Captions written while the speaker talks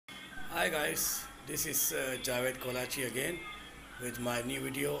Hi guys, this is Javed KOLACHI again with my new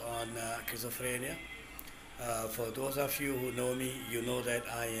video on schizophrenia. For those of you who know me, you know that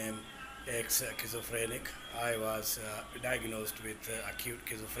I am ex-schizophrenic. I was diagnosed with acute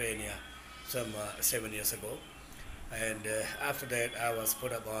schizophrenia some 7 years ago, and after that I was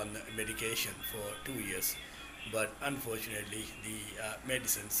put up on medication for 2 years. But unfortunately, the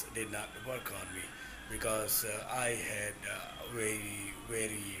medicines did not work on me because I had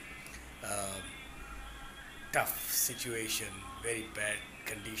very um, tough situation, very bad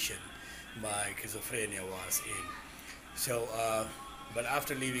condition my schizophrenia was in. So, but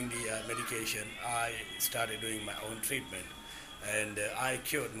after leaving the medication, I started doing my own treatment, and I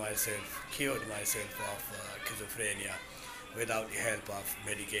cured myself of schizophrenia without the help of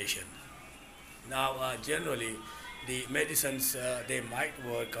medication. Now, generally, the medicines they might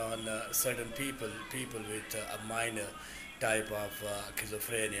work on certain people with a minor type of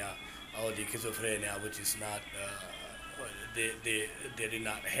schizophrenia, or the schizophrenia which is not they did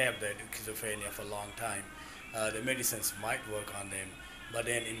not have that schizophrenia for a long time. The medicines might work on them, but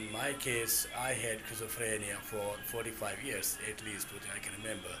then in my case, I had schizophrenia for 45 years at least, which I can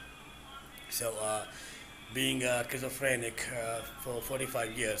remember. So, being schizophrenic for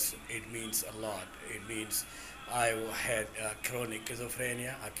 45 years, it means a lot. It means I had chronic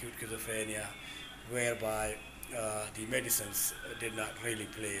schizophrenia, acute schizophrenia, whereby the medicines did not really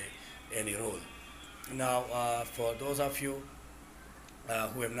play any role. Now, for those of you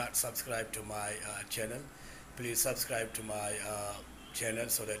who have not subscribed to my channel, please subscribe to my channel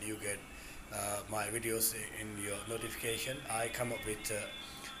so that you get my videos in your notification. I come up with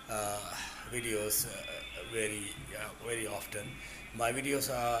videos very often. My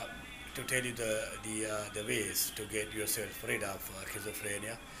videos are to tell you the ways to get yourself rid of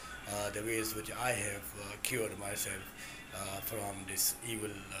schizophrenia, the ways which I have cured myself from this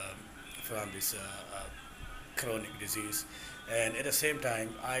from this chronic disease, and at the same time,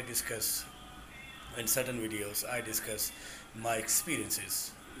 I discuss in certain videos. I discuss my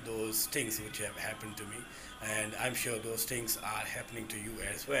experiences, those things which have happened to me, and I'm sure those things are happening to you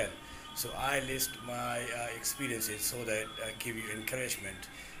as well. So I list my experiences so that give you encouragement,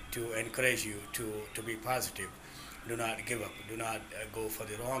 to encourage you to be positive. Do not give up. Do not go for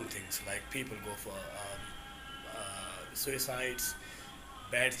the wrong things. Like people go for suicides,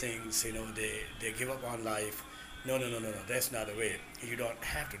 bad things. They give up on life. No, no, no, no, no. That's not the way. You don't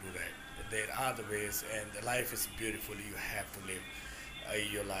have to do that. There are the ways, and the life is beautiful. You have to live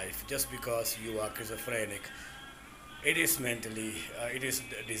your life. Just because you are schizophrenic, it is mentally, it is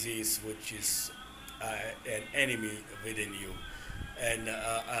a disease which is an enemy within you, and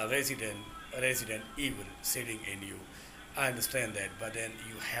a resident evil sitting in you. I understand that, but then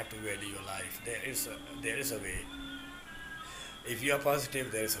you have to value your life. There is a way. If you are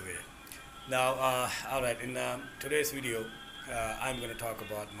positive, there is a way. Now, all right. In today's video, I'm going to talk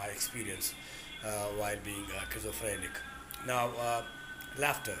about my experience while being schizophrenic. Now,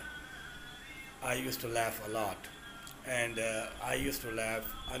 laughter. I used to laugh a lot, and I used to laugh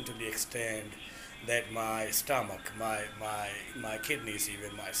until the extent that my stomach, my kidneys,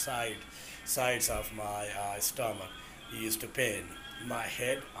 even my sides of my stomach used to pain. My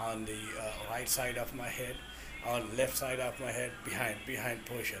head, on the right side of my head, on left side of my head, behind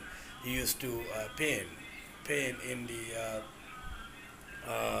portion, used to pain in the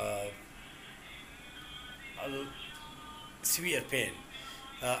severe pain,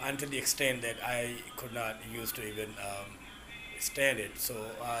 until the extent that I could not used to even stand it. So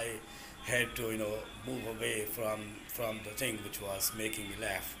I had to move away from the thing which was making me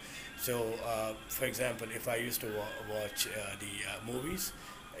laugh. So, for example, if I used to watch the movies,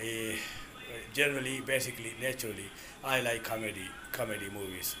 uh, generally, basically, naturally, I like comedy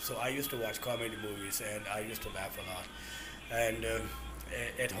movies. So I used to watch comedy movies, and I used to laugh a lot. And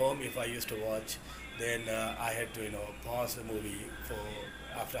at home, if I used to watch, then I had to pause the movie for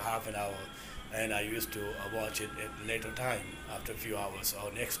after half an hour, and I used to watch it at later time after a few hours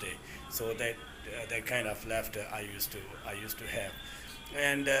or next day. So that kind of laughter I used to have,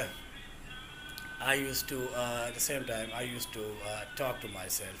 and I used to at the same time I used to talk to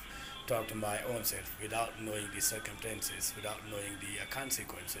my own self without knowing the circumstances, without knowing the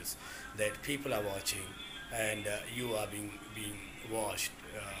consequences, that people are watching, and you are being watched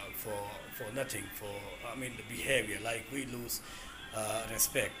for nothing. For, I mean, the behavior, like we lose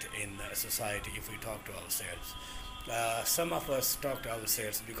respect in society if we talk to ourselves. Some of us talk to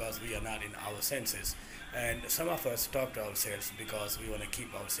ourselves because we are not in our senses, and some of us talk to ourselves because we want to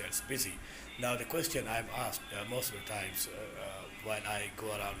keep ourselves busy. Now, the question I'm asked most of the times while I go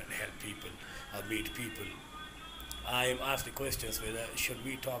around and help people or meet people I am asked the questions whether should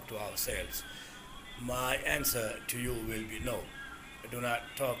we talk to ourselves. My answer to you will be no. Do not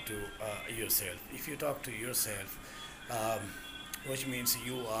talk to yourself. If you talk to yourself, um, which means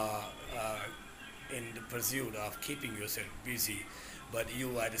you are in the pursuit of keeping yourself busy, but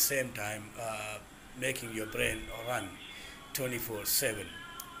you are at the same time making your brain run 24/7.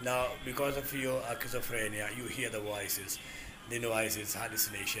 Now, because of your schizophrenia, you hear the voices, the noises,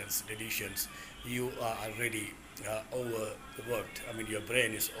 hallucinations, delusions. You are already overworked. I mean, your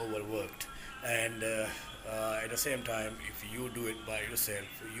brain is overworked, and at the same time, if you do it by yourself,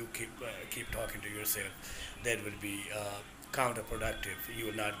 you keep talking to yourself. That will be counterproductive. You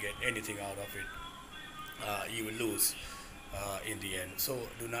will not get anything out of it. You will lose in the end. So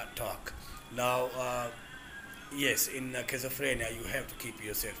do not talk. Now, yes, in schizophrenia, you have to keep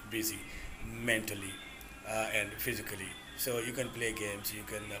yourself busy mentally and physically. So you can play games, you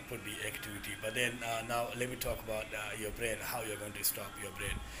can put the activity. But then now let me talk about your brain, how you're going to stop your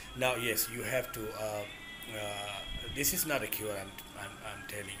brain. Now, yes, you have to. This is not a cure. I'm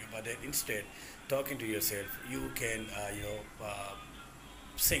telling you. But then instead, talking to yourself, you can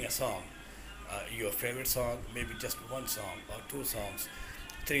sing a song, your favorite song, maybe just one song or two songs,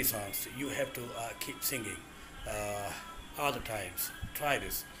 three songs. You have to keep singing all the times. Try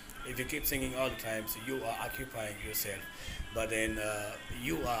this. If you keep singing all the times, you are occupying yourself, but then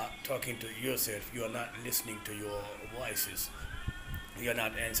you are talking to yourself. You are not listening to your voices. You are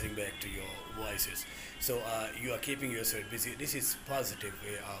not answering back to your voices. So you are keeping yourself busy. This is positive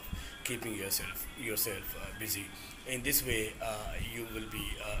way of keeping yourself busy. In this way, you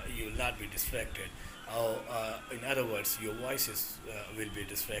will not be distracted. Or in other words, your voices will be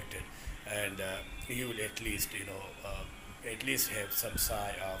distracted, and you will at least have some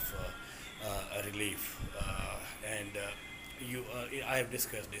sigh of a relief. I have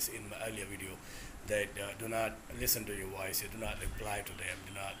discussed this in my earlier video that do not listen to your voices, do not reply to them,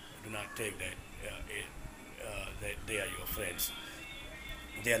 do not take that they are your friends.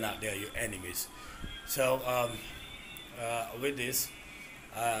 They are not. They are your enemies. So with this,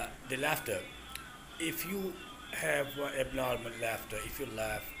 the laughter. If you have abnormal laughter, if you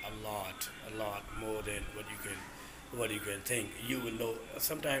laugh a lot more than what you can think, you will know.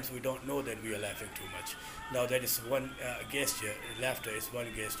 Sometimes we don't know that we are laughing too much. Now that is one gesture. Laughter is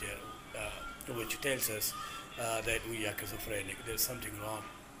one gesture which tells us that we are schizophrenic. There's something wrong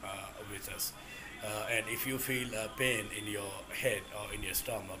with us. And if you feel pain in your head or in your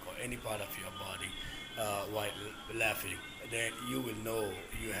stomach or any part of your body while laughing, then you will know.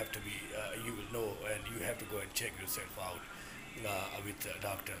 You will know, and you have to go and check yourself out with a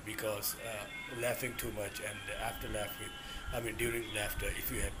doctor, because laughing too much and after laughing, I mean during laughter,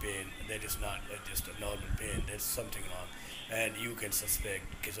 if you have pain, that is not just a normal pain. There's something wrong, and you can suspect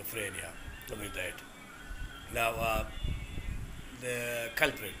schizophrenia with that. Now, the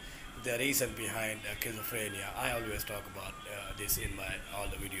culprit, the reason behind schizophrenia. I always talk about this in my all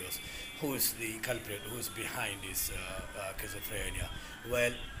the videos. Who is the culprit? Who is behind this schizophrenia?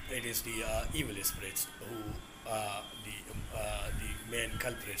 Well, it is the evil spirits who are the main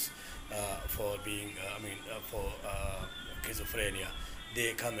culprits for being. For schizophrenia.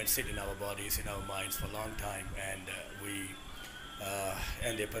 They come and sit in our bodies, in our minds for a long time, and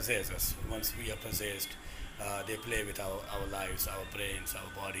and they possess us. Once we are possessed, they play with our lives, our brains, our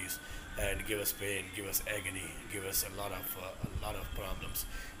bodies, and give us pain, give us agony, give us a lot of problems.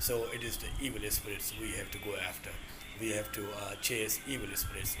 So it is the evil spirits we have to go after. We have to chase evil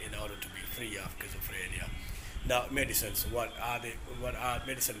spirits in order to be free of schizophrenia. Now, medicines. What are they? What are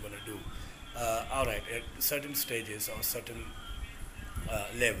medicine going to do? All right, at certain stages or certain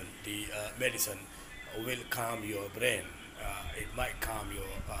level, the medicine will calm your brain. It might calm your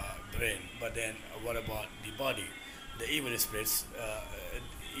brain, but then what about the body? The evil spirits,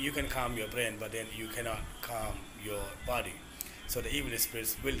 you can calm your brain, but then you cannot calm your body. So the evil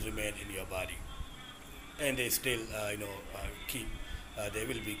spirits will remain in your body, and they still, keep. They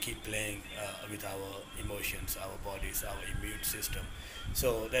will be keep playing with our emotions, our bodies, our immune system.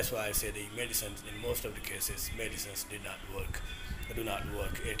 So that's why I say the medicines, in most of the cases, medicines did not work, do not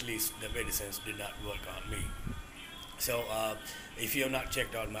work. At least the medicines did not work on me. So if you have not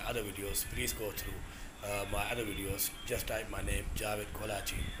checked out my other videos, please go through my other videos. Just type my name, Javed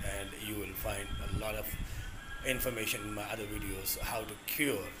KOLACHI, and you will find a lot of information in my other videos, how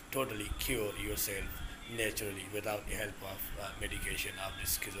to totally cure yourself naturally without the help of medication of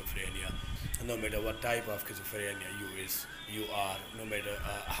this schizophrenia. No matter what type of schizophrenia you are, no matter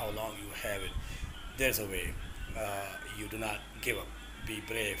how long you have it, there's a way. You do not give up. Be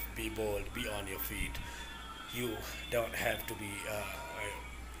brave, be bold, be on your feet. You don't have to be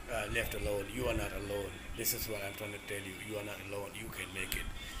left alone. You are not alone. This is what I'm trying to tell you. You are not alone. You can make it.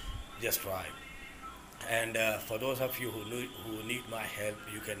 Just try. And for those of you who need my help,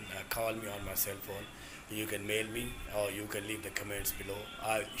 you can call me on my cell phone. You can mail me, or you can leave the comments below.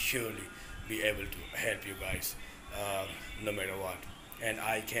 I'll surely be able to help you guys, no matter what. And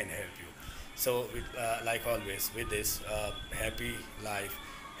I can help you. So, like always, with this, happy life,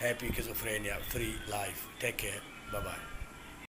 happy schizophrenia, free life. Take care. Bye bye.